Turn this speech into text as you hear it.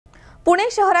पुणे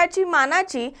शहराची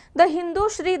मानाची द हिंदू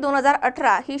श्री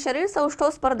 2018 ही शरीर सौष्ठव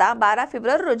स्पर्धा 12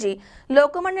 फेब्रुवारी रोजी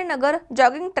लोकमान्य नगर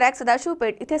जॉगिंग ट्रॅक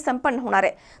सदाशिवपेठ इथे संपन्न होणार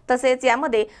आहे। तसेच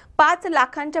यामध्ये 5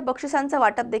 लाखांच्या बक्षिसांचं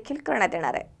वाटप देखील करण्यात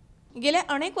येणार आहे। गेल्या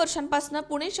अनेक वर्षांपासून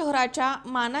पुणे शहराच्या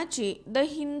मानाची द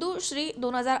हिंदू श्री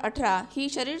 2018 ही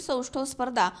शरीर सौष्ठव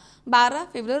स्पर्धा 12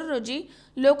 फेब्रुवारी रोजी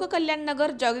लोककल्याण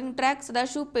नगर जॉगिंग ट्रॅक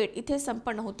सदाशिवपेठ इथे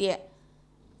संपन्न होतीये।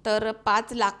 तर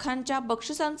 5 लाखांच्या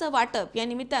बक्षिसांचं वाटप या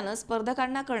निमित्तानं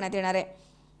स्पर्धकांना करण्यात येणार आहे।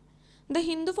 द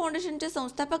हिंदू फाउंडेशनचे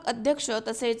संस्थापक अध्यक्ष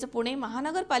तसेच पुणे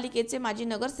महानगरपालिकेचे माजी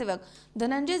नगरसेवक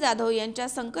धनंजय जाधव यांच्या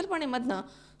संकल्पनेमधनं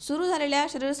सुरू झालेल्या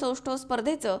शरीर सौष्ठव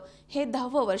स्पर्धेचं हे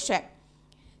 10वं वर्ष आहे।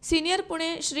 सीनियर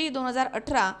पुणे श्री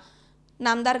 2018,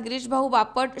 नामदार गिरीशभाऊ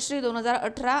बापट श्री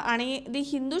 2018 आणि दी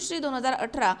हिंदू श्री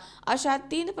 2018 अशा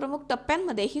 3 प्रमुख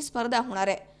टप्प्यांमध्ये ही स्पर्धा होणार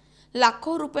आहे।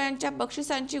 लाखो रुपयांच्या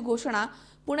बक्षिसांची घोषणा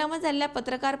पुण्यामध्ये झालेल्या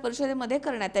पत्रकार परिषदेमध्ये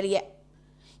करण्यात आली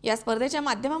आहे। या स्पर्धेच्या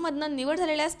माध्यमामधून निवड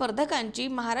झालेल्या स्पर्धकांची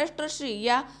महाराष्ट्र श्री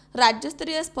या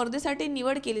राज्यस्तरीय स्पर्धेसाठी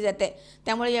निवड केली जाते।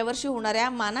 त्यामुळे यावर्षी होणाऱ्या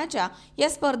मानाच्या या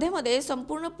स्पर्धेमध्ये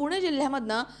संपूर्ण पुणे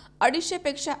जिल्ह्यामधून 250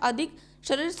 पेक्षा अधिक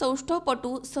शरीर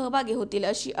सौष्ठवपटू सहभागी होतील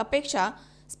अशी अपेक्षा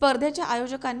स्पर्धेच्या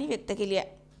आयोजकांनी व्यक्त केली आहे।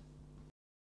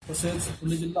 तसेच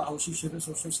पुणे जिल्हा हौशी शरीर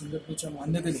सौष्ठव संघटनेच्या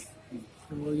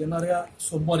मान्यतेने येणाऱ्या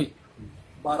सोमवारी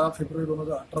 12 फेब्रुवारी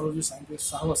 2018 रोजी सायंकाळी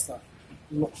 6 वाजता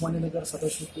लोकमान्य नगर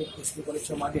सदाशिवपेठ एसटी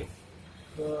कॉलेजच्या मागे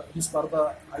ही स्पर्धा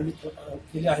आयोजित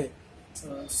केली आहे।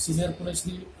 सिनियर पुणे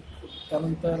श्री,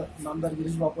 त्यानंतर नामदार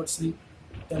गिरीश बापट श्री,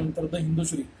 त्यानंतर द हिंदू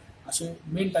श्री असे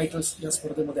मेन टायटल्स या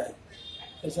स्पर्धेमध्ये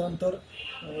आहेत। त्याच्यानंतर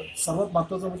सर्वात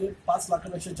महत्त्वाचं म्हणजे 5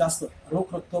 लाखांपेक्षा जास्त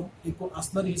रोख रक्कम एकूण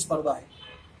असणारी ही स्पर्धा आहे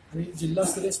आणि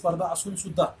जिल्हास्तरीय स्पर्धा असून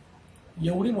सुद्धा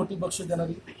एवढी मोठी बक्षीस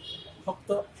देणारी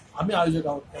फक्त आम्ही आयोजक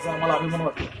आहोत, याचा आम्हाला अभिमान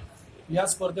वाटतो। या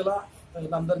स्पर्धेला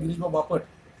नामदार गिरीशभाऊ बापट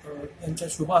यांच्या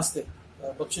शुभ हस्ते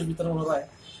बक्षीस वितरण होणार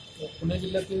आहे। पुणे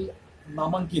जिल्ह्यातील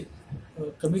नामांकित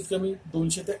कमीत कमी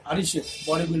 200 ते 250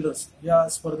 बॉडी बिल्डर्स या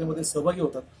स्पर्धेमध्ये सहभागी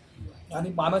होतात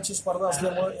आणि मानाची स्पर्धा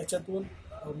असल्यामुळे याच्यातून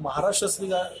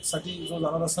महाराष्ट्रासाठी जो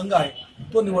जाणारा संघ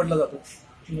आहे तो निवडला जातो।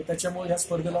 त्याच्यामुळे या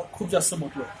स्पर्धेला खूप जास्त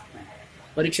महत्त्व आहे।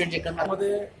 परीक्षण जे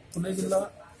करण्यामध्ये पुणे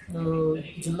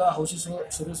जिल्हा हौशी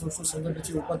शरीर सौष्ठव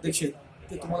संघटनेचे उपाध्यक्ष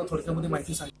ते तुम्हाला थोडक्यामध्ये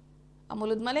माहिती सांगितली।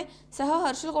 अमोल उदमले सह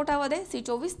हर्षल कोठावदे,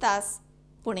 C24 तास,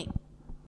 पुणे।